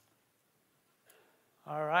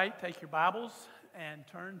All right, take your Bibles and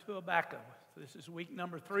turn to Habakkuk. This is week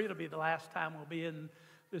number 3. It'll be the last time we'll be in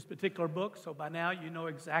this particular book, so by now you know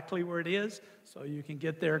exactly where it is, so you can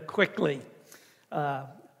get there quickly.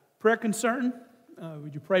 Prayer concern,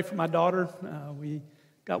 would you pray for my daughter? We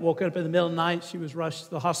got woken up in the middle of the night. She was rushed to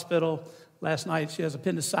the hospital last night. She has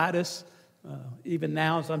appendicitis. Even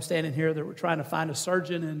now, as I'm standing here, we're trying to find a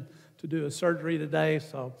surgeon and to do a surgery today,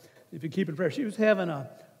 so if you keep in prayer. She was having a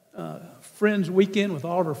friends weekend with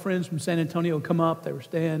all of her friends from San Antonio come up. They were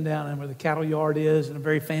staying down where the cattle yard is in a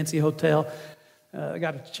very fancy hotel. I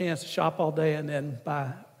got a chance to shop all day, and then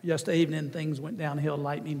by yesterday evening, things went downhill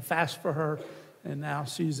lightning fast for her, and now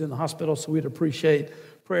she's in the hospital, so we'd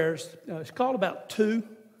appreciate prayers. She called about 2,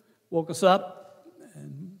 woke us up,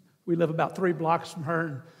 and we live about 3 blocks from her,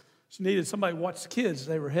 and she needed somebody to watch the kids.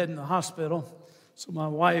 They were heading to the hospital, so my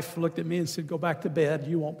wife looked at me and said, "Go back to bed.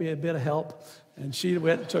 You won't be a bit of help." And she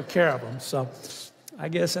went and took care of them. So I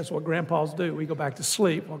guess that's what grandpas do. We go back to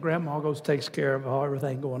sleep while grandma goes takes care of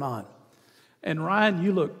everything going on. And Ryan,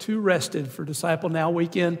 you look too rested for Disciple Now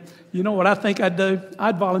weekend. You know what I think I'd do?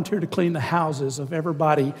 I'd volunteer to clean the houses of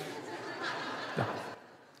everybody. No,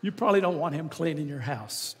 you probably don't want him cleaning your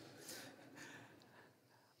house.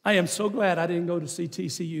 I am so glad I didn't go to see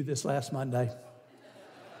TCU this last Monday.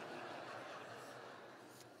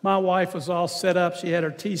 My wife was all set up. She had her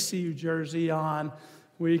TCU jersey on.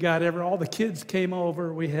 We got all the kids came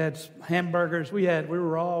over. We had hamburgers. We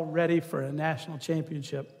were all ready for a national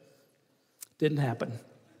championship. Didn't happen.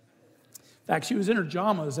 In fact, she was in her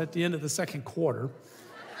pajamas at the end of the second quarter.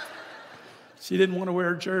 She didn't want to wear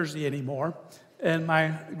her jersey anymore. And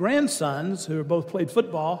my grandsons, who both played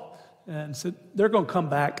football, and said they're going to come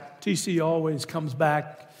back. TCU always comes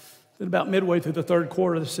back. Then about midway through the third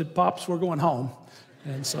quarter, they said, "Pops, we're going home."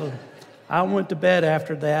 And so I went to bed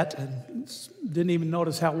after that and didn't even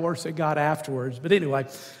notice how worse it got afterwards. But anyway,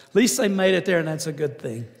 at least they made it there, and that's a good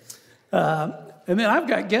thing. And then I've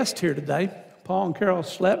got guests here today. Paul and Carol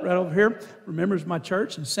Schlett right over here remembers my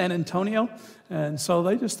church in San Antonio. And so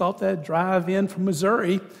they just thought they'd drive in from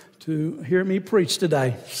Missouri to hear me preach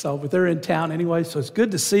today. But they're in town anyway, so it's good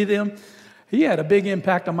to see them. He had a big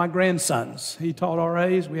impact on my grandsons. He taught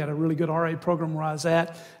RAs. We had a really good RA program where I was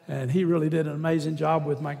at, and he really did an amazing job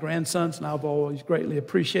with my grandsons, and I've always greatly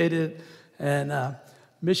appreciated it. And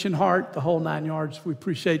Mission Heart, the whole 9 yards, we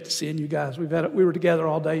appreciate seeing you guys. We were together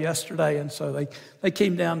all day yesterday, and so they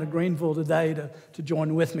came down to Greenville today to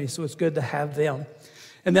join with me, so it's good to have them.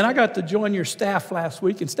 And then I got to join your staff last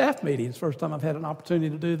week in staff meetings. First time I've had an opportunity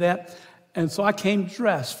to do that. And so I came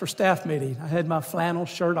dressed for staff meeting. I had my flannel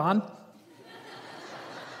shirt on.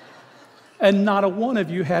 And not a one of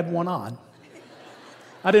you had one on.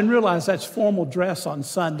 I didn't realize that's formal dress on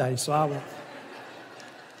Sunday, so I will.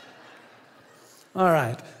 All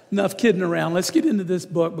right, enough kidding around. Let's get into this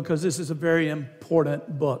book because this is a very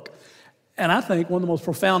important book. And I think one of the most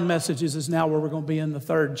profound messages is now where we're going to be in the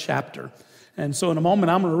 3rd chapter. And so in a moment,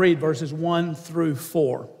 I'm going to read verses 1 through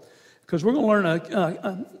 4 because we're going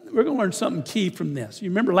to learn something key from this. You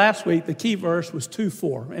remember last week the key verse was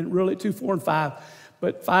 2:4, and really 2:4 and 5.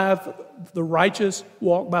 But 5, the righteous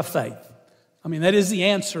walk by faith. I mean, that is the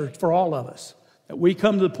answer for all of us. That we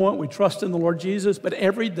come to the point we trust in the Lord Jesus, but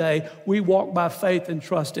every day we walk by faith and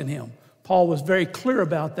trust in Him. Paul was very clear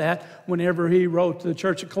about that whenever he wrote to the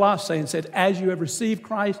church of Colossae and said, "As you have received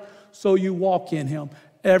Christ, so you walk in Him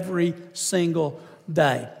every single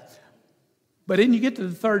day." But then you get to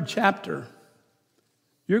the 3rd chapter,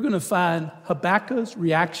 you're going to find Habakkuk's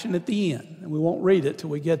reaction at the end. And we won't read it till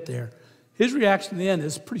we get there. His reaction at the end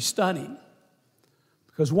is pretty stunning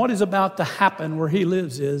because what is about to happen where he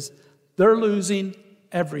lives is they're losing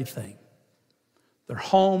everything. Their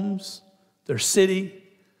homes, their city.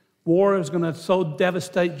 War is going to so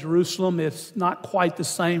devastate Jerusalem, it's not quite the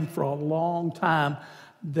same for a long time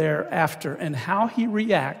thereafter. And how he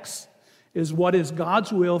reacts is what is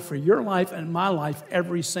God's will for your life and my life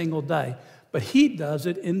every single day. But he does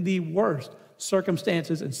it in the worst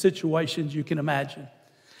circumstances and situations you can imagine.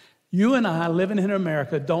 You and I, living in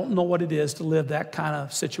America, don't know what it is to live that kind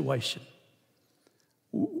of situation.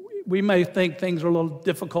 We may think things are a little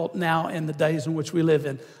difficult now in the days in which we live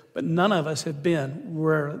in, but none of us have been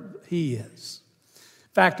where he is.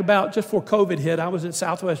 In fact, about just before COVID hit, I was at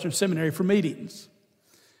Southwestern Seminary for meetings.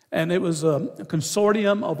 And it was a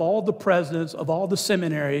consortium of all the presidents of all the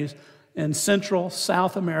seminaries in Central,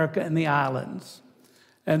 South America, and the islands.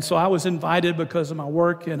 And so I was invited because of my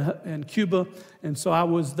work in Cuba, and so I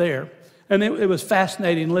was there. And it was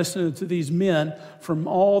fascinating listening to these men from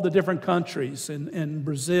all the different countries in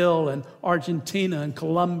Brazil and Argentina and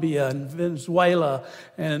Colombia and Venezuela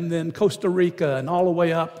and then Costa Rica and all the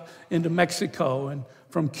way up into Mexico and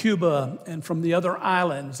from Cuba and from the other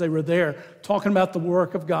islands. They were there talking about the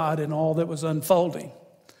work of God and all that was unfolding.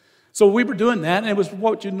 So we were doing that, and it was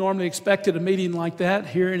what you normally expect at a meeting like that,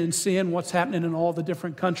 hearing and seeing what's happening in all the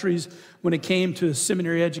different countries when it came to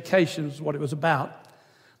seminary education is what it was about.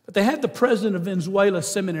 But they had the president of Venezuela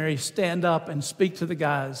Seminary stand up and speak to the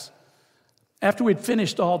guys after we'd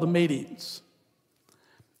finished all the meetings.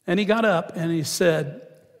 And he got up and he said,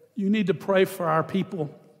 "You need to pray for our people.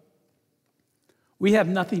 We have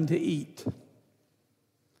nothing to eat.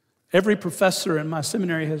 Every professor in my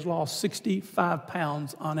seminary has lost 65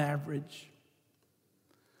 pounds on average.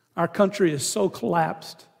 Our country is so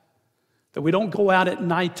collapsed that we don't go out at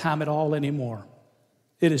nighttime at all anymore.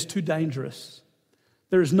 It is too dangerous.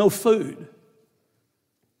 There is no food.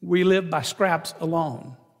 We live by scraps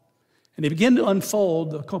alone." And he began to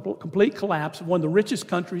unfold the complete collapse of one of the richest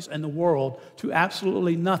countries in the world to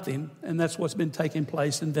absolutely nothing, and that's what's been taking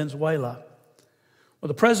place in Venezuela. Well,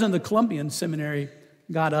 the president of the Colombian seminary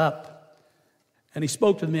got up, and he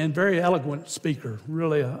spoke to the men, very eloquent speaker,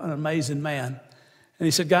 really an amazing man. And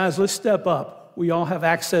he said, "Guys, let's step up. We all have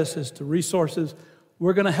access to resources.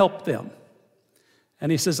 We're going to help them."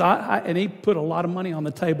 And he says, and he put a lot of money on the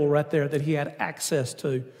table right there that he had access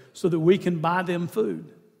to so that we can buy them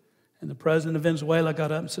food. And the president of Venezuela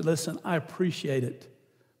got up and said, "Listen, I appreciate it,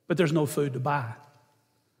 but there's no food to buy.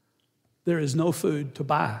 There is no food to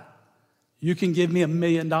buy. You can give me $1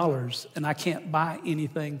 million and I can't buy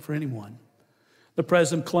anything for anyone." The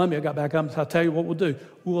president of Colombia got back up and said, "I'll tell you what we'll do.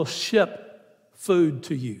 We'll ship food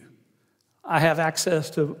to you. I have access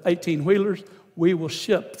to 18-wheelers. We will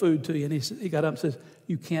ship food to you." And he got up and says,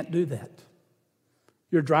 "You can't do that.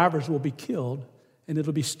 Your drivers will be killed and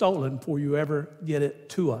it'll be stolen before you ever get it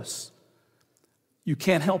to us. You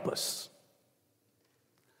can't help us."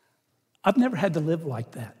 I've never had to live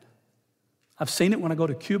like that. I've seen it when I go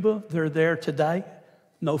to Cuba. They're there today.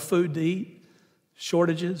 No food to eat,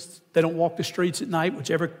 shortages. They don't walk the streets at night,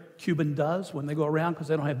 which every Cuban does when they go around because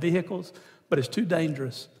they don't have vehicles, but it's too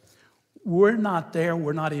dangerous. We're not there.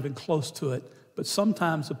 We're not even close to it. But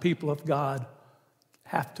sometimes the people of God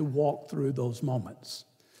have to walk through those moments.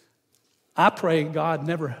 I pray God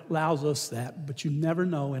never allows us that, but you never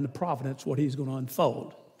know in the providence what he's going to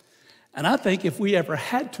unfold. And I think if we ever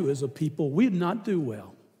had to as a people, we'd not do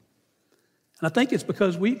well. And I think it's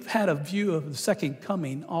because we've had a view of the second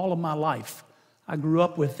coming all of my life. I grew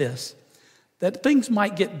up with this, that things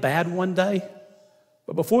might get bad one day,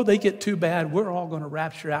 but before they get too bad, we're all going to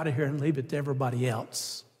rapture out of here and leave it to everybody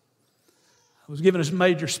else. I was giving a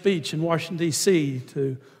major speech in Washington, D.C.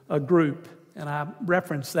 to a group, and I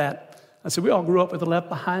referenced that. I said, we all grew up with the Left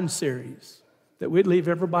Behind series, that we'd leave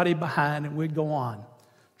everybody behind and we'd go on.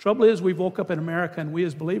 Trouble is, we woke up in America and we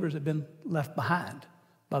as believers have been left behind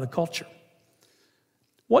by the culture.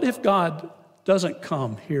 What if God doesn't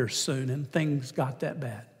come here soon and things got that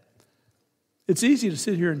bad? It's easy to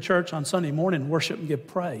sit here in church on Sunday morning and worship and give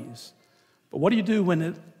praise. But what do you do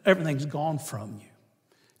when everything's gone from you?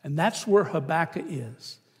 And that's where Habakkuk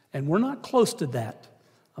is. And we're not close to that.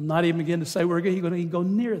 I'm not even beginning to say we're going to go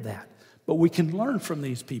near that. But we can learn from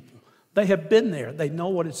these people. They have been there. They know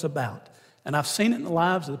what it's about. And I've seen it in the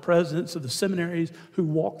lives of the presidents of the seminaries who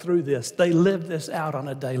walk through this. They live this out on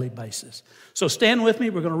a daily basis. So stand with me.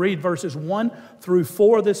 We're going to read verses 1 through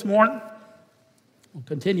 4 this morning. I'll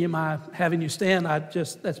continue my having you stand.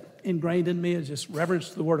 That's ingrained in me. It's just reverence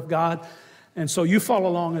to the Word of God. And so you follow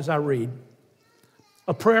along as I read.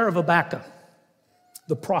 A prayer of Habakkuk,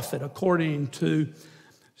 the prophet, according to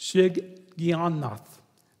Shigionoth.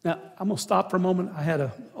 Now, I'm going to stop for a moment. I had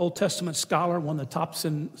an Old Testament scholar, one of the tops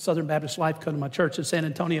in Southern Baptist Life, come to my church in San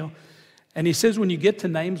Antonio. And he says when you get to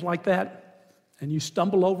names like that and you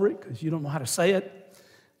stumble over it because you don't know how to say it,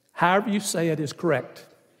 however you say it is correct.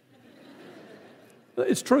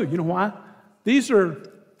 It's true. You know why? These are,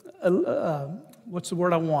 what's the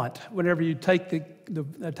word I want? Whenever you take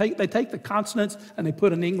they take the consonants and they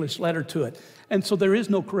put an English letter to it. And so there is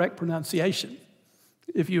no correct pronunciation.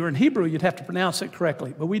 If you were in Hebrew, you'd have to pronounce it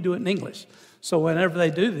correctly, but we do it in English. So whenever they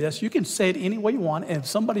do this, you can say it any way you want, and if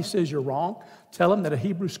somebody says you're wrong, tell them that a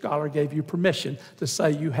Hebrew scholar gave you permission to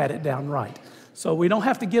say you had it down right. So we don't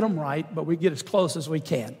have to get them right, but we get as close as we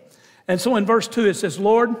can. And so in verse 2, it says,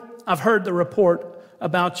 Lord, I've heard the report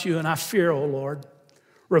about you, and I fear, O Lord.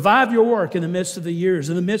 Revive your work in the midst of the years.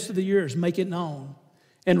 In the midst of the years, make it known.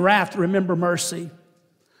 In wrath, remember mercy.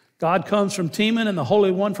 God comes from Teman, and the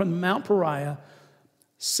Holy One from Mount Moriah.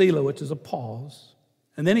 Selah, which is a pause.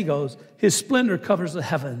 And then he goes, his splendor covers the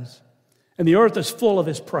heavens, and the earth is full of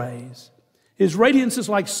his praise. His radiance is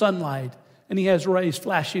like sunlight, and he has rays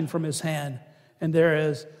flashing from his hand, and there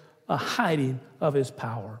is a hiding of his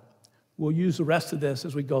power. We'll use the rest of this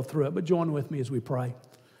as we go through it, but join with me as we pray.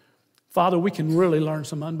 Father, we can really learn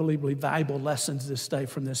some unbelievably valuable lessons this day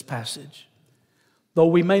from this passage. Though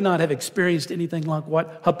we may not have experienced anything like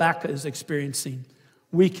what Habakkuk is experiencing,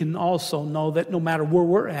 we can also know that no matter where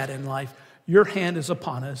we're at in life, your hand is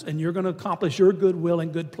upon us, and you're going to accomplish your good will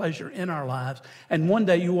and good pleasure in our lives. And one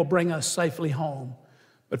day you will bring us safely home.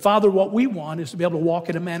 But Father, what we want is to be able to walk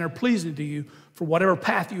in a manner pleasing to you for whatever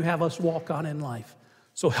path you have us walk on in life.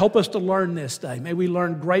 So help us to learn this day. May we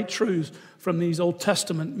learn great truths from these Old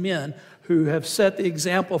Testament men who have set the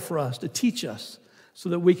example for us to teach us so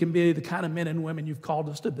that we can be the kind of men and women you've called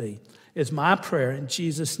us to be. It's my prayer in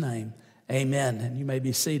Jesus' name. Amen. And you may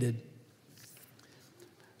be seated.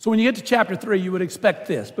 So when you get to chapter 3, you would expect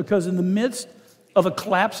this, because in the midst of a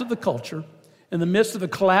collapse of the culture, in the midst of the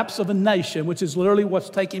collapse of a nation, which is literally what's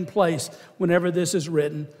taking place whenever this is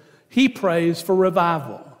written, he prays for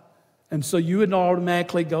revival. And so you would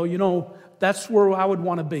automatically go, that's where I would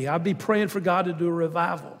want to be. I'd be praying for God to do a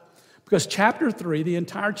revival. Because chapter 3, the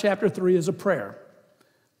entire chapter 3 is a prayer.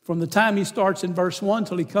 From the time he starts in verse 1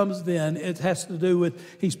 till he comes then, it has to do with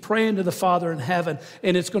he's praying to the Father in heaven.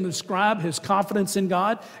 And it's going to describe his confidence in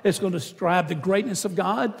God. It's going to describe the greatness of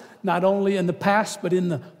God, not only in the past, but in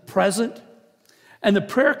the present. And the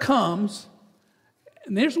prayer comes,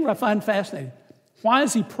 and here's what I find fascinating. Why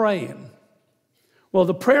is he praying? Well,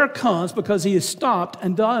 the prayer comes because he has stopped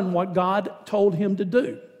and done what God told him to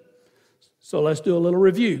do. So let's do a little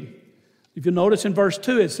review. If you notice in verse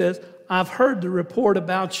 2, it says, I've heard the report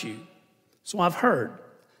about you. So I've heard.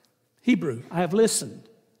 Hebrew, I have listened.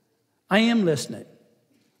 I am listening.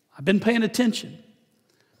 I've been paying attention.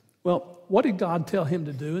 Well, what did God tell him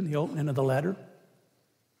to do in the opening of the letter?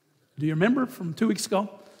 Do you remember from 2 weeks ago?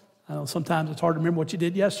 I know sometimes it's hard to remember what you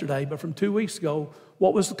did yesterday, but from 2 weeks ago,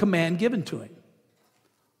 what was the command given to him?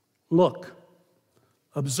 Look,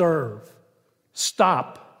 observe,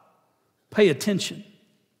 stop, pay attention.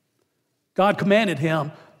 God commanded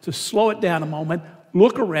him to slow it down a moment,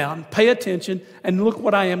 look around, pay attention, and look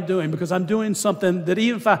what I am doing, because I'm doing something that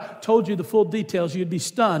even if I told you the full details, you'd be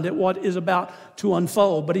stunned at what is about to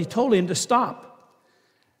unfold. But he told him to stop.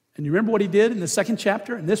 And you remember what he did in the second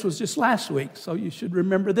chapter? And this was just last week, so you should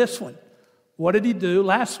remember this one. What did he do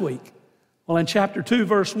last week? Well, in chapter 2,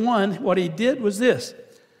 verse 1, what he did was this.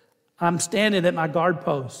 I'm standing at my guard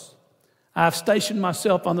posts. I've stationed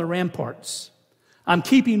myself on the ramparts. I'm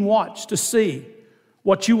keeping watch to see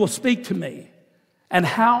what you will speak to me and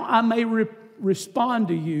how I may respond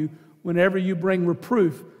to you whenever you bring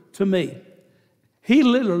reproof to me. He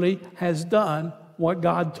literally has done what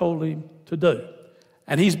God told him to do.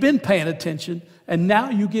 And he's been paying attention, and now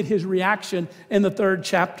you get his reaction in the 3rd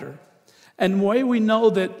chapter. And the way we know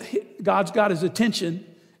that God's got his attention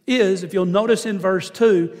is, if you'll notice in verse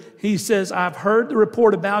 2, he says, I've heard the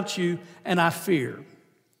report about you, and I fear.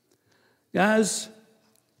 Guys,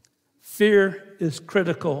 fear is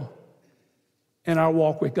critical in our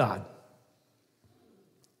walk with God.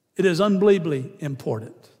 It is unbelievably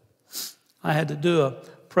important. I had to do a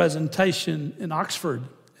presentation in Oxford,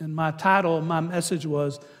 and my title of my message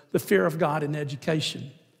was The Fear of God in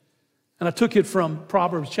Education. And I took it from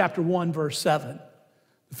Proverbs chapter 1, verse 7.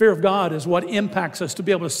 The fear of God is what impacts us to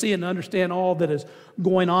be able to see and understand all that is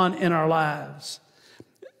going on in our lives.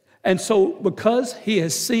 And so because he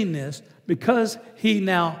has seen this, because he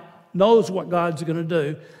now knows what God's going to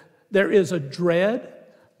do, there is a dread,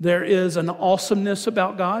 there is an awesomeness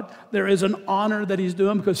about God, there is an honor that he's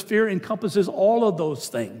doing, because fear encompasses all of those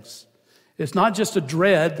things. It's not just a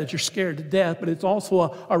dread that you're scared to death, but it's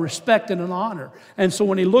also a respect and an honor. And so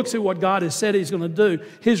when he looks at what God has said he's going to do,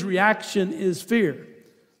 his reaction is fear.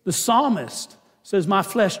 The psalmist says, my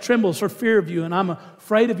flesh trembles for fear of you, and I'm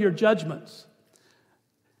afraid of your judgments.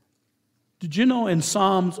 Did you know in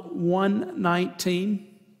Psalms 119,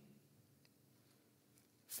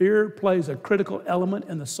 fear plays a critical element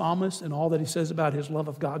in the psalmist and all that he says about his love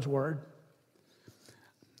of God's word?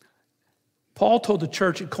 Paul told the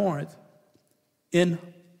church at Corinth, in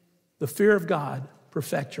the fear of God,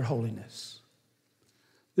 perfect your holiness.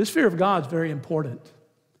 This fear of God is very important.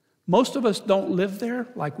 Most of us don't live there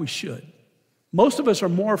like we should. Most of us are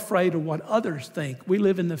more afraid of what others think. We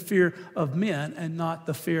live in the fear of men and not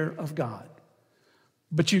the fear of God.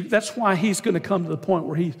 But that's why he's going to come to the point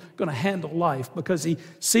where he's going to handle life, because he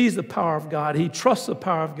sees the power of God. He trusts the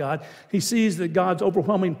power of God. He sees that God's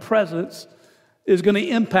overwhelming presence is going to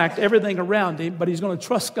impact everything around him, but he's going to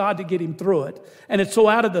trust God to get him through it. And it's so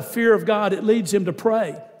out of the fear of God, it leads him to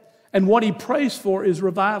pray. And what he prays for is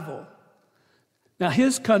revival. Now,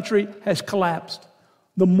 his country has collapsed.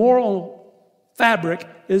 The moral fabric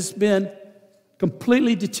has been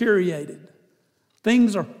completely deteriorated.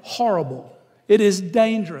 Things are horrible. It is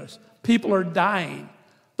dangerous. People are dying.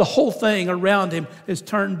 The whole thing around him is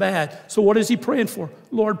turned bad. So what is he praying for?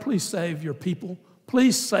 Lord, please save your people.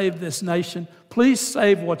 Please save this nation. Please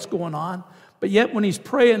save what's going on. But yet when he's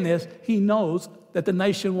praying this, he knows that the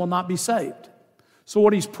nation will not be saved. So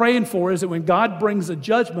what he's praying for is that when God brings a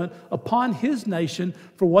judgment upon his nation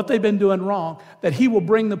for what they've been doing wrong, that he will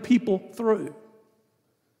bring the people through.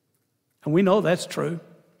 And we know that's true.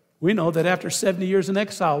 We know that after 70 years in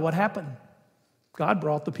exile, what happened? God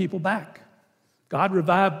brought the people back. God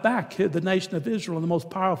revived back the nation of Israel in the most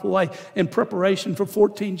powerful way in preparation for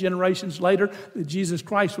 14 generations later that Jesus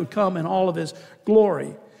Christ would come in all of his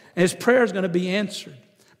glory. And his prayer is going to be answered.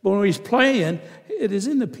 But when he's praying, it is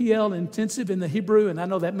in the PL intensive in the Hebrew, and I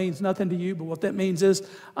know that means nothing to you, but what that means is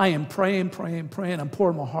I am praying. I'm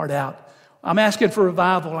pouring my heart out. I'm asking for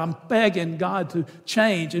revival. I'm begging God to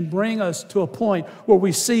change and bring us to a point where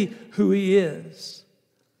we see who he is.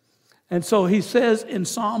 And so he says in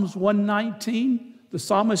Psalms 119, the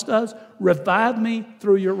psalmist does, revive me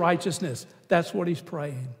through your righteousness. That's what he's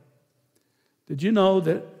praying. Did you know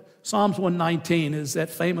that Psalms 119 is that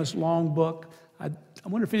famous long book? I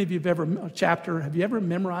wonder if any of you have you ever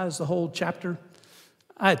memorized the whole chapter?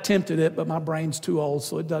 I attempted it, but my brain's too old,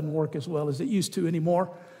 so it doesn't work as well as it used to anymore.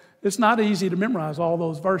 It's not easy to memorize all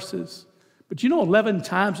those verses. But you know 11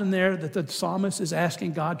 times in there that the psalmist is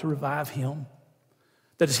asking God to revive him.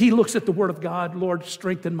 That as he looks at the word of God, Lord,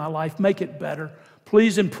 strengthen my life, make it better.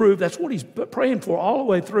 Please improve. That's what he's praying for all the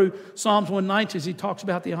way through Psalms 190 as he talks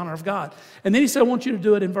about the honor of God. And then he said, I want you to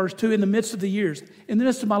do it in verse 2, in the midst of the years, in the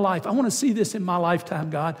midst of my life. I want to see this in my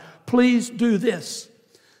lifetime, God. Please do this.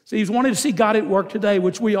 So he's wanting to see God at work today,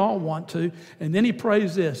 which we all want to. And then he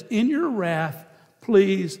prays this, in your wrath,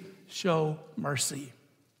 please show mercy.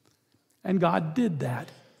 And God did that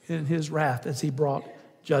in his wrath as he brought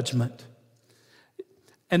judgment.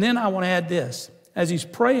 And then I want to add this. As he's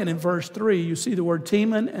praying in verse 3, you see the word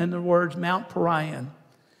Teman and the words Mount Parian.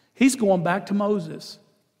 He's going back to Moses.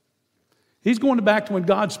 He's going back to when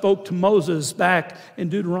God spoke to Moses back in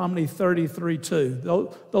Deuteronomy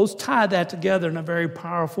 33:2. Those tie that together in a very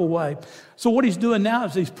powerful way. So what he's doing now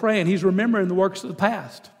is he's praying. He's remembering the works of the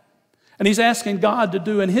past. And he's asking God to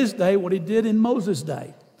do in his day what he did in Moses'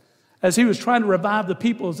 day, as he was trying to revive the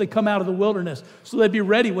people as they come out of the wilderness so they'd be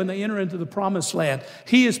ready when they enter into the promised land.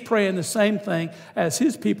 He is praying the same thing as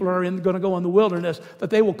his people are going to go in the wilderness, that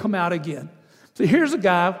they will come out again. So here's a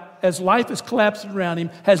guy, as life is collapsing around him,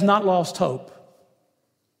 has not lost hope.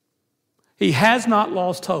 He has not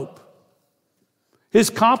lost hope. His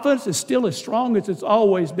confidence is still as strong as it's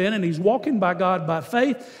always been, and he's walking by God by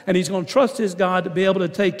faith, and he's going to trust his God to be able to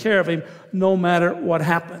take care of him no matter what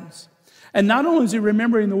happens. And not only is he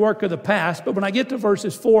remembering the work of the past, but when I get to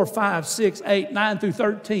verses 4, 5, 6, 8, 9 through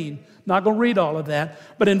 13, not going to read all of that,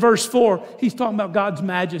 but in verse 4, he's talking about God's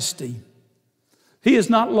majesty. He has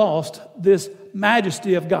not lost this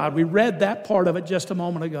majesty of God. We read that part of it just a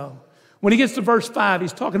moment ago. When he gets to verse 5,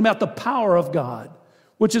 he's talking about the power of God,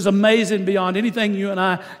 which is amazing beyond anything you and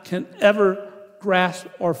I can ever grasp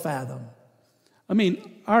or fathom. I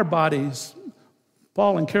mean, our bodies...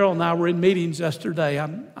 Paul and Carol and I were in meetings yesterday.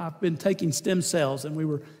 I've been taking stem cells, and we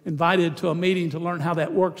were invited to a meeting to learn how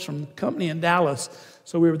that works from a company in Dallas.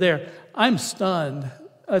 So we were there. I'm stunned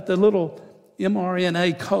at the little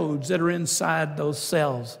mRNA codes that are inside those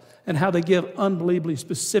cells and how they give unbelievably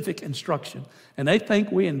specific instruction. And they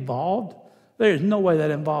think we involved. There is no way that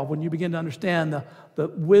involved when you begin to understand the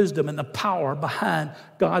wisdom and the power behind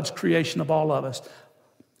God's creation of all of us.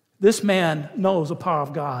 This man knows the power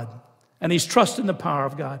of God. And he's trusting the power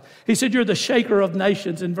of God. He said, you're the shaker of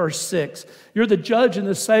nations in verse 6. You're the judge and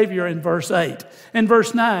the savior in verse 8. In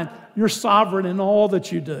verse 9, you're sovereign in all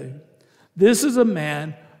that you do. This is a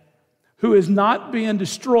man who is not being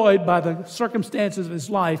destroyed by the circumstances of his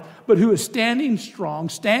life, but who is standing strong,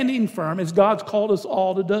 standing firm, as God's called us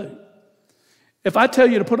all to do. If I tell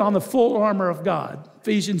you to put on the full armor of God,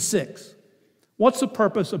 Ephesians 6, what's the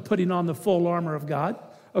purpose of putting on the full armor of God,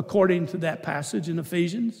 according to that passage in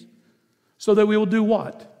Ephesians? So that we will do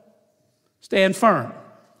what? Stand firm.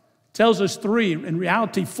 Tells us 3, in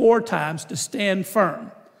reality 4 times to stand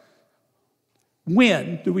firm.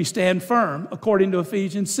 When do we stand firm? According to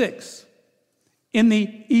Ephesians 6. In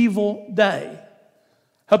the evil day.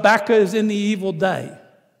 Habakkuk is in the evil day.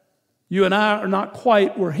 You and I are not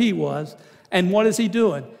quite where he was. And what is he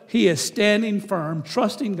doing? He is standing firm,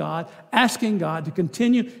 trusting God, asking God to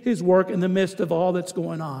continue his work in the midst of all that's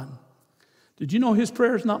going on. Did you know his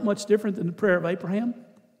prayer is not much different than the prayer of Abraham?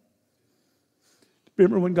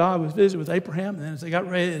 Remember when God was visiting with Abraham, and then as they got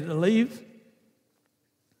ready to leave,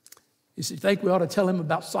 he said, "You think we ought to tell him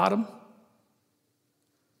about Sodom?"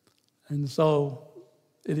 And so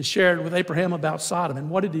it is shared with Abraham about Sodom. And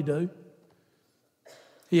what did he do?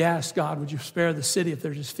 He asked God, "Would you spare the city if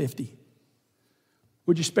there's just 50?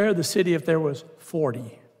 Would you spare the city if there was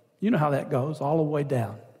 40? You know how that goes, all the way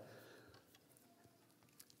down.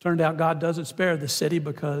 Turned out God doesn't spare the city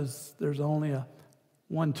because there's only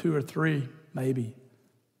 1, 2, or 3, maybe,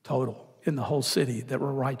 total in the whole city that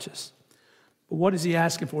were righteous. But what is he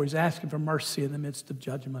asking for? He's asking for mercy in the midst of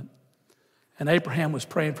judgment. And Abraham was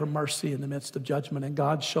praying for mercy in the midst of judgment, and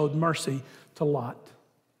God showed mercy to Lot,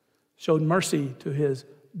 showed mercy to his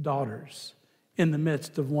daughters in the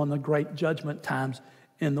midst of one of the great judgment times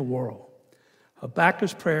in the world.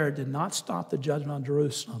 Habakkuk's prayer did not stop the judgment on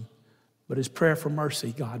Jerusalem, but his prayer for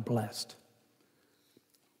mercy, God blessed.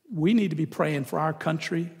 We need to be praying for our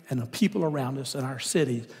country and the people around us and our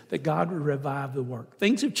cities that God would revive the work.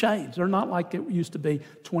 Things have changed. They're not like it used to be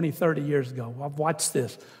 20, 30 years ago. I've watched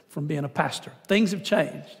this from being a pastor. Things have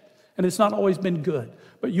changed, and it's not always been good.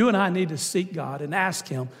 But you and I need to seek God and ask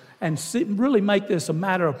him and really make this a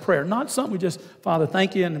matter of prayer. Not something we just, "Father,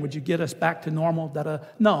 thank you, and would you get us back to normal?"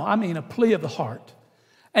 No, I mean a plea of the heart.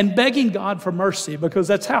 And begging God for mercy, because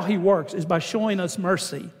that's how he works, is by showing us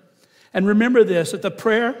mercy. And remember this, that the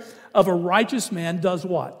prayer of a righteous man does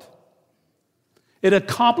what? It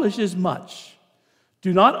accomplishes much.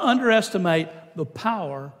 Do not underestimate the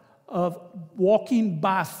power of walking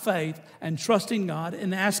by faith and trusting God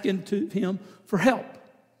and asking to him for help.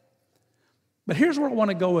 But here's where I want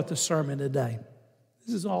to go with the sermon today.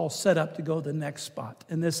 This is all set up to go to the next spot.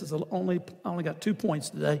 And this is I only got 2 points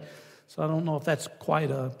today, so I don't know if that's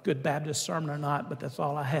quite a good Baptist sermon or not, but that's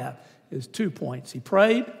all I have, is 2 points. He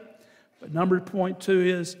prayed, but point 2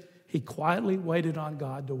 is he quietly waited on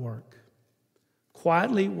God to work.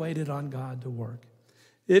 Quietly waited on God to work.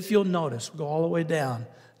 If you'll notice, go all the way down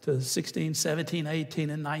to 16, 17,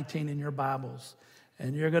 18, and 19 in your Bibles,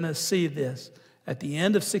 and you're going to see this. At the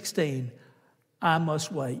end of 16, I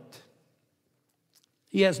must wait.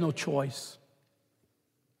 He has no choice.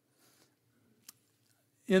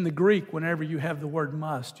 In the Greek, whenever you have the word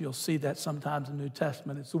must, you'll see that sometimes in the New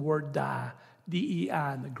Testament. It's the word die,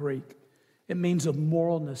 D-E-I in the Greek. It means a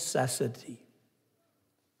moral necessity.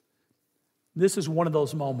 This is one of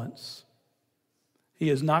those moments. He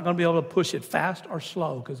is not going to be able to push it fast or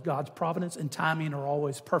slow because God's providence and timing are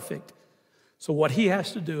always perfect. So what he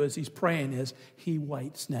has to do as he's praying is he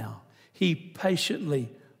waits now. He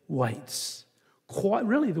patiently waits.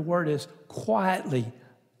 Really, the word is quietly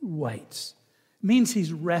waits. It means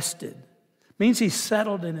he's rested. It means he's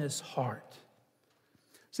settled in his heart.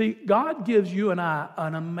 See, God gives you and I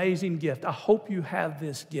an amazing gift. I hope you have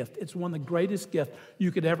this gift. It's one of the greatest gifts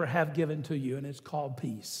you could ever have given to you, and it's called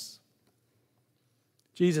peace.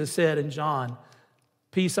 Jesus said in John,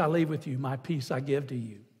 "Peace I leave with you, my peace I give to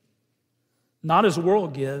you. Not as the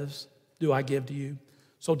world gives, do I give to you.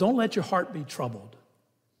 So don't let your heart be troubled.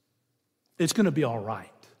 It's going to be all right."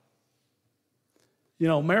 You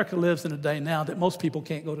know, America lives in a day now that most people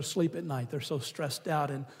can't go to sleep at night. They're so stressed out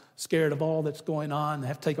and scared of all that's going on. They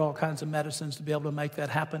have to take all kinds of medicines to be able to make that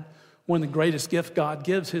happen. One of the greatest gifts God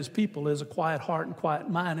gives his people is a quiet heart and quiet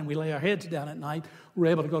mind, and we lay our heads down at night. We're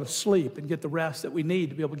able to go to sleep and get the rest that we need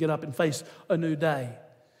to be able to get up and face a new day.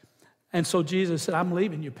 And so Jesus said, "I'm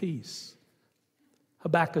leaving you peace."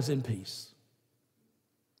 Habakkuk's in peace.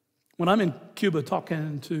 When I'm in Cuba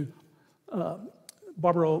talking to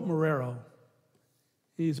Barbaro Marrero,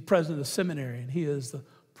 he's the president of the seminary, and he is the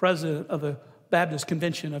president of the Baptist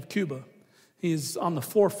Convention of Cuba. He's on the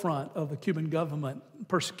forefront of the Cuban government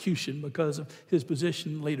persecution because of his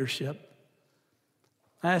position in leadership.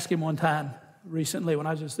 I asked him one time recently when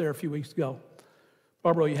I was just there a few weeks ago,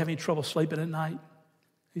 "Barbaro, you have any trouble sleeping at night?"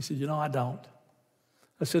 He said, "I don't."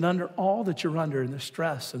 I said, "Under all that you're under and the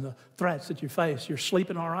stress and the threats that you face, you're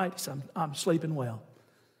sleeping all right?" He said, I'm sleeping well."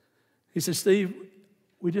 He said, "Steve,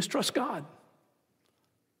 we just trust God.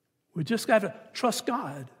 We just got to trust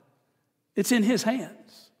God. It's in his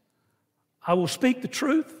hands. I will speak the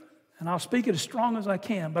truth, and I'll speak it as strong as I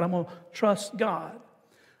can, but I'm going to trust God."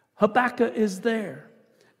 Habakkuk is there.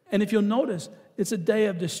 And if you'll notice, it's a day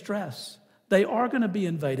of distress. They are going to be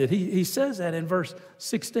invaded. He says that in verse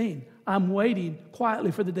 16. "I'm waiting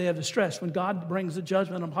quietly for the day of distress when God brings the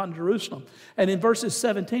judgment upon Jerusalem." And in verses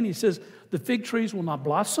 17, he says, "The fig trees will not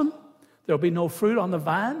blossom. There will be no fruit on the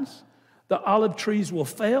vines. The olive trees will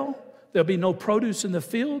fail. There'll be no produce in the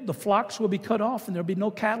field. The flocks will be cut off, and there'll be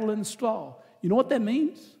no cattle in the stall. You know what that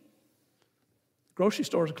means? Grocery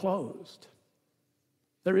stores are closed.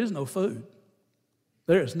 There is no food.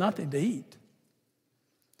 There is nothing to eat.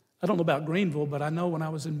 I don't know about Greenville, but I know when I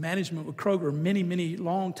was in management with Kroger many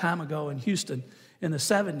long time ago in Houston in the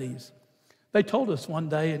 70s, they told us one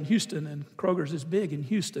day in Houston, and Kroger's is big in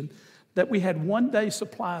Houston, that we had 1 day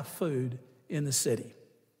supply of food in the city.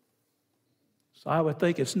 So I would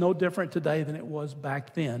think it's no different today than it was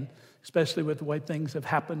back then, especially with the way things have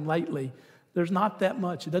happened lately. There's not that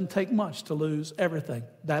much. It doesn't take much to lose everything.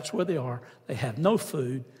 That's where they are. They have no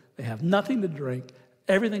food. They have nothing to drink.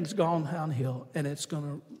 Everything's gone downhill, and it's going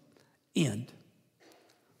to end.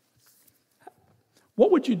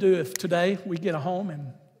 What would you do if today we get home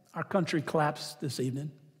and our country collapsed this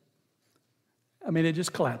evening? I mean, it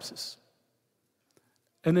just collapses.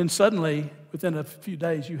 And then suddenly, within a few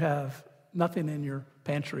days, you have nothing in your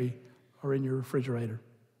pantry or in your refrigerator.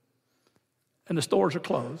 And the stores are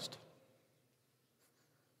closed.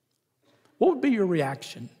 What would be your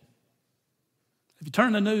reaction? If you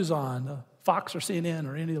turn the news on, Fox or CNN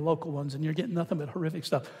or any of the local ones, and you're getting nothing but horrific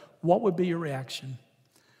stuff, what would be your reaction?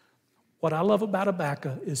 What I love about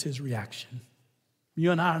Habakkuk is his reaction.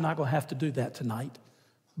 You and I are not going to have to do that tonight,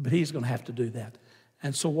 but he's going to have to do that.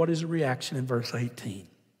 And so what is the reaction in verse 18?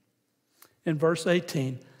 In verse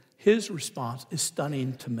 18, his response is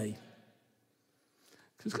stunning to me.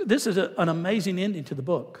 This is an amazing ending to the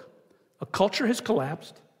book. A culture has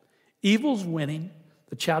collapsed. Evil's winning.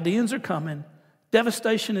 The Chaldeans are coming.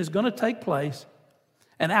 Devastation is going to take place.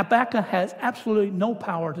 And Habakkuk has absolutely no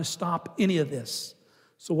power to stop any of this.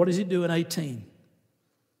 So what does he do in 18?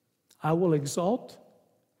 I will exalt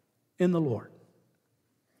in the Lord.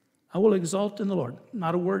 I will exalt in the Lord.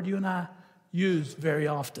 Not a word you and I use very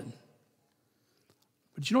often.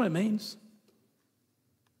 But you know what it means?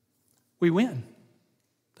 We win.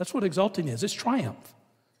 That's what exalting is. It's triumph.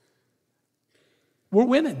 We're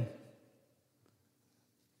winning.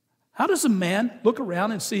 How does a man look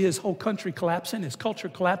around and see his whole country collapsing, his culture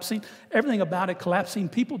collapsing, everything about it collapsing,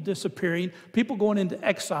 people disappearing, people going into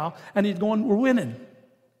exile, and he's going, we're winning?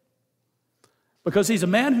 Because he's a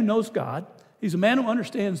man who knows God, he's a man who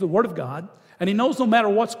understands the Word of God, and he knows no matter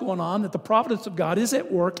what's going on, that the providence of God is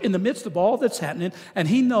at work in the midst of all that's happening, and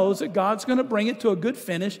he knows that God's going to bring it to a good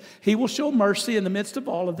finish. He will show mercy in the midst of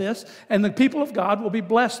all of this, and the people of God will be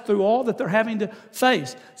blessed through all that they're having to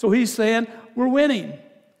face. So he's saying, we're winning.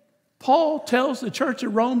 Paul tells the church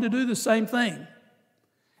at Rome to do the same thing.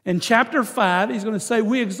 In chapter 5, he's going to say,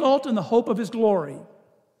 we exult in the hope of his glory.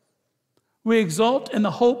 We exult in the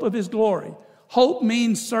hope of his glory. Hope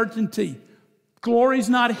means certainty. Glory's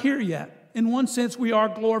not here yet. In one sense, we are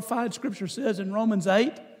glorified, Scripture says in Romans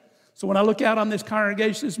 8. So when I look out on this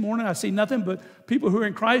congregation this morning, I see nothing but people who are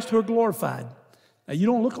in Christ who are glorified. Now, you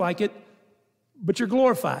don't look like it, but you're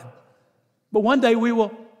glorified. But one day we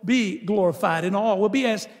will be glorified in all. We'll be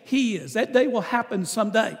as he is. That day will happen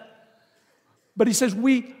someday. But he says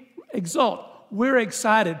we exalt. We're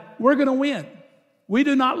excited. We're going to win. We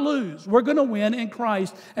do not lose. We're going to win in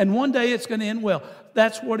Christ. And one day it's going to end well.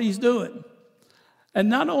 That's what he's doing. And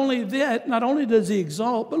not only that, not only does he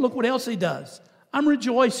exalt, but look what else he does. I'm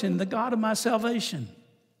rejoicing in the God of my salvation.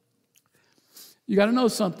 You got to know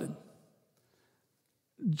something.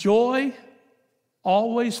 Joy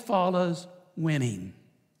always follows winning.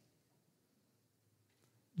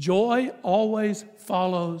 Joy always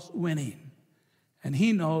follows winning. And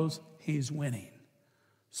he knows he's winning.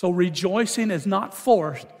 So rejoicing is not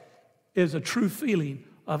forced, is a true feeling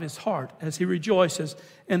of his heart as he rejoices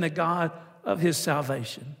in the God of his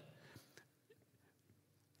salvation.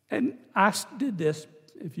 And I did this,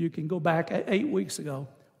 if you can go back 8 weeks ago,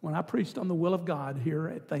 when I preached on the will of God here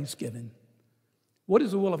at Thanksgiving. What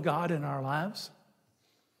is the will of God in our lives?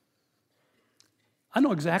 I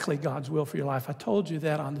know exactly God's will for your life. I told you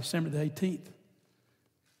that on December the 18th.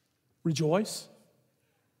 Rejoice,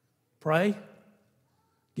 pray,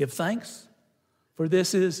 give thanks, for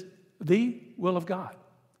this is the will of God.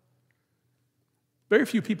 Very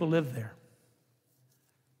few people live there.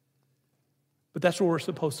 But that's where we're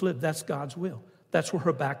supposed to live. That's God's will. That's where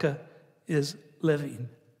Habakkuk is living.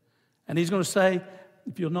 And he's going to say,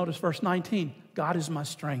 if you'll notice verse 19, God is my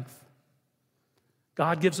strength.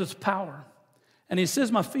 God gives us power. And he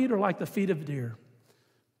says, my feet are like the feet of a deer.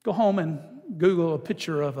 Go home and Google a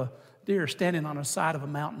picture of a deer standing on the side of a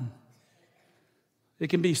mountain. It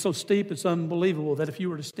can be so steep, it's unbelievable that if you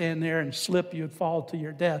were to stand there and slip, you'd fall to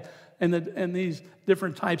your death. And these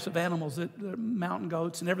different types of animals, the mountain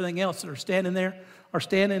goats and everything else that are standing there, are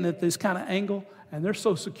standing at this kind of angle, and they're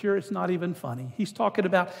so secure it's not even funny. He's talking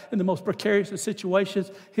about in the most precarious of situations,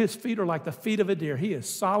 his feet are like the feet of a deer. He is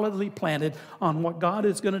solidly planted on what God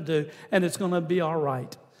is going to do, and it's going to be all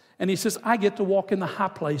right. And he says, I get to walk in the high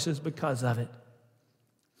places because of it.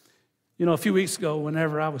 You know, a few weeks ago,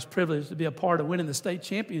 whenever I was privileged to be a part of winning the state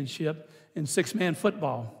championship in six-man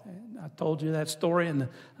football, I told you that story, and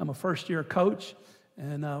I'm a first-year coach,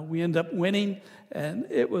 and we ended up winning, and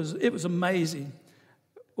it was amazing.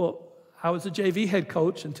 Well, I was a JV head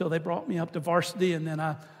coach until they brought me up to varsity, and then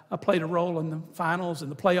I played a role in the finals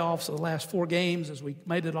and the playoffs of the last 4 games as we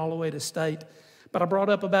made it all the way to state. But I brought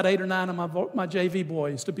up about 8 or 9 of my JV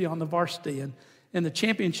boys to be on the varsity, and in the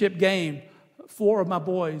championship game, 4 of my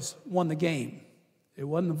boys won the game. It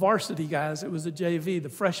wasn't the varsity guys, it was the JV, the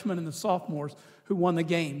freshmen and the sophomores who won the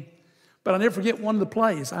game. But I'll never forget one of the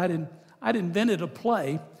plays. I'd invented a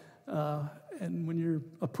play, and when you're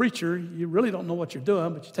a preacher, you really don't know what you're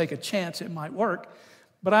doing, but you take a chance it might work.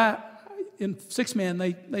 But in six-man,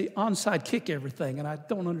 they onside kick everything, and I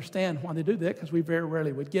don't understand why they do that because we very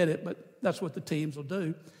rarely would get it, but that's what the teams will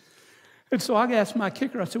do. And so I asked my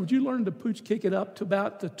kicker, I said, would you learn to pooch kick it up to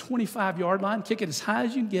about the 25-yard line, kick it as high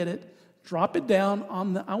as you can get it, drop it down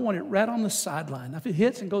I want it right on the sideline. Now, if it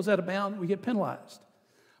hits and goes out of bounds, we get penalized.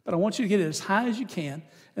 But I want you to get it as high as you can.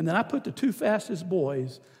 And then I put the 2 fastest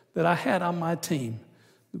boys that I had on my team.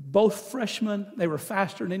 Both freshmen, they were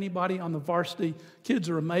faster than anybody on the varsity. Kids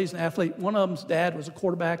are amazing athletes. One of them's dad was a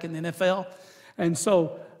quarterback in the NFL. And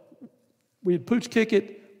so we'd pooch kick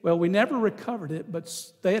it. Well, we never recovered it, but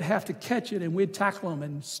they'd have to catch it, and we'd tackle them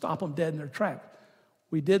and stop them dead in their track.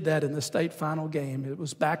 We did that in the state final game. It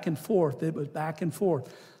was back and forth.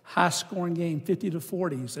 High-scoring game,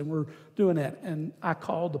 50-40s, and we're doing that. And I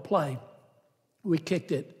called the play. We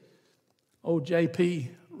kicked it. Old JP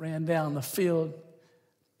ran down the field.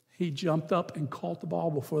 He jumped up and caught the ball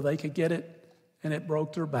before they could get it, and it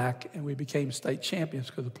broke their back, and we became state champions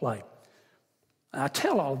because of the play. I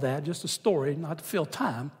tell all that, just a story, not to fill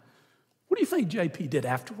time. What do you think JP did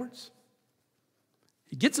afterwards?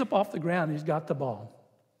 He gets up off the ground and he's got the ball.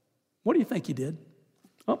 What do you think he did?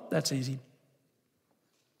 Oh, that's easy.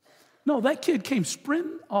 No, that kid came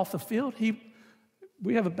sprinting off the field.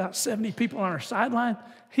 We have about 70 people on our sideline.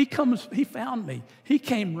 He found me. He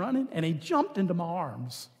came running and he jumped into my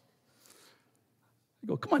arms. I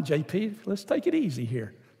go, come on, JP, let's take it easy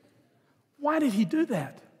here. Why did he do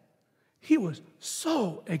that? He was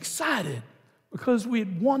so excited because we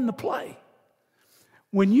had won the play.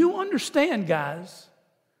 When you understand, guys,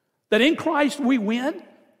 that in Christ we win,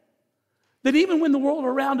 that even when the world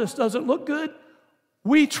around us doesn't look good,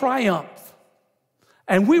 we triumph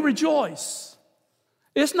and we rejoice.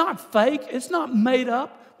 It's not fake, it's not made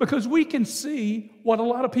up, because we can see what a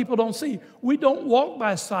lot of people don't see. We don't walk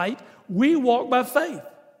by sight, we walk by faith.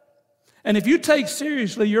 And if you take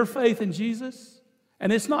seriously your faith in Jesus,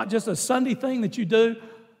 and it's not just a Sunday thing that you do.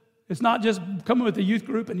 It's not just coming with the youth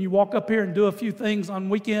group and you walk up here and do a few things on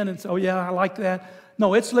weekend and say, oh, yeah, I like that.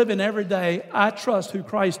 No, it's living every day. I trust who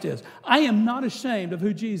Christ is. I am not ashamed of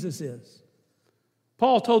who Jesus is.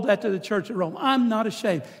 Paul told that to the church at Rome. I'm not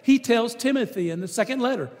ashamed. He tells Timothy in the second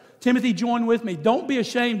letter, Timothy, join with me. Don't be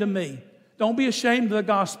ashamed of me. Don't be ashamed of the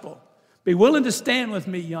gospel. Be willing to stand with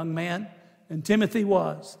me, young man. And Timothy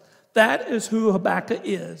was. That is who Habakkuk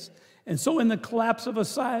is. And so in the collapse of a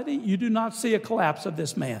society, you do not see a collapse of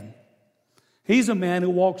this man. He's a man who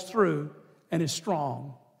walks through and is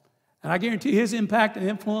strong. And I guarantee his impact and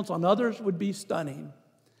influence on others would be stunning.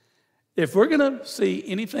 If we're going to see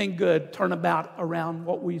anything good turn about around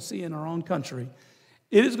what we see in our own country,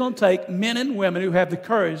 it is going to take men and women who have the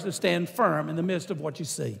courage to stand firm in the midst of what you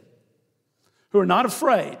see, who are not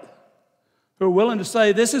afraid, who are willing to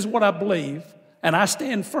say, this is what I believe, and I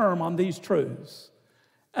stand firm on these truths.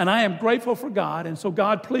 And I am grateful for God, and so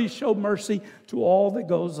God, please show mercy to all that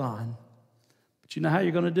goes on. But you know how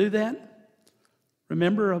you're going to do that?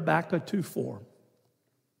 Remember Habakkuk 2:4.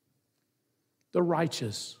 The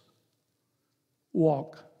righteous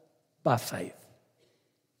walk by faith.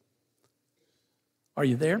 Are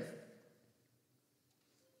you there?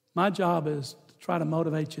 My job is to try to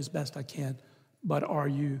motivate you as best I can, but are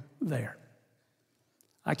you there?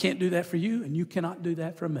 I can't do that for you, and you cannot do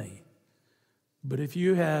that for me. But if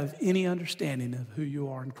you have any understanding of who you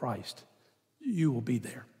are in Christ, you will be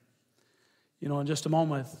there. You know, in just a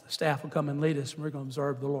moment, the staff will come and lead us, and we're going to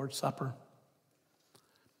observe the Lord's Supper.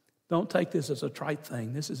 Don't take this as a trite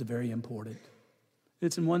thing. This is very important.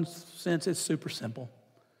 It's in one sense, it's super simple.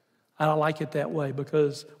 I like it that way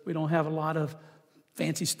because we don't have a lot of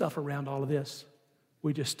fancy stuff around all of this.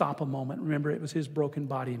 We just stop a moment. Remember, it was his broken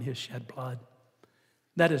body and his shed blood.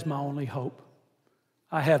 That is my only hope.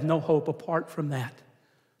 I have no hope apart from that.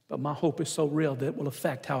 But my hope is so real that it will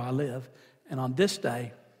affect how I live. And on this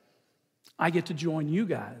day, I get to join you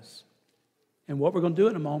guys. And what we're going to do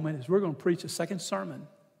in a moment is we're going to preach a second sermon.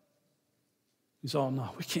 You say, oh, no,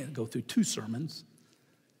 we can't go through 2 sermons.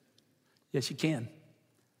 Yes, you can.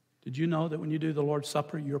 Did you know that when you do the Lord's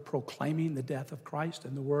Supper, you're proclaiming the death of Christ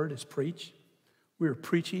and the word is preached? We're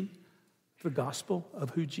preaching the gospel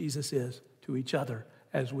of who Jesus is to each other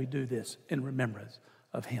as we do this in remembrance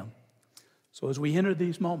of him. So as we enter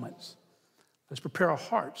these moments, let's prepare our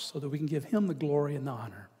hearts so that we can give him the glory and the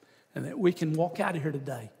honor and that we can walk out of here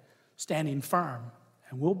today standing firm,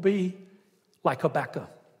 and we'll be like Habakkuk.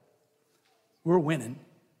 We're winning,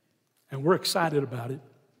 and we're excited about it,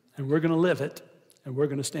 and we're going to live it, and we're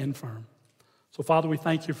going to stand firm. So, Father, we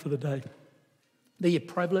thank you for the day, the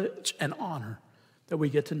privilege and honor that we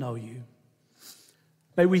get to know you.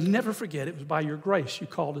 May we never forget it was by your grace you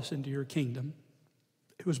called us into your kingdom.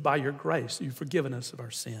 It was by your grace that you've forgiven us of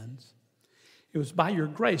our sins. It was by your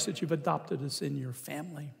grace that you've adopted us in your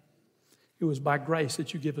family. It was by grace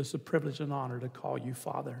that you give us the privilege and honor to call you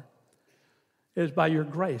Father. It is by your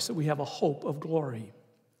grace that we have a hope of glory.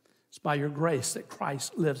 It's by your grace that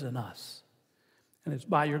Christ lives in us. And it's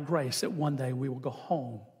by your grace that one day we will go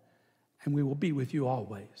home and we will be with you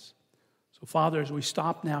always. So, Father, as we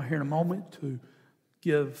stop now here in a moment to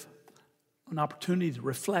give an opportunity to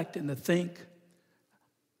reflect and to think,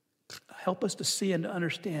 help us to see and to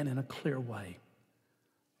understand in a clear way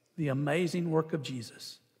the amazing work of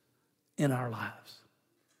Jesus in our lives.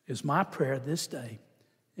 Is my prayer this day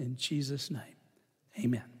in Jesus' name.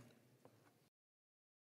 Amen.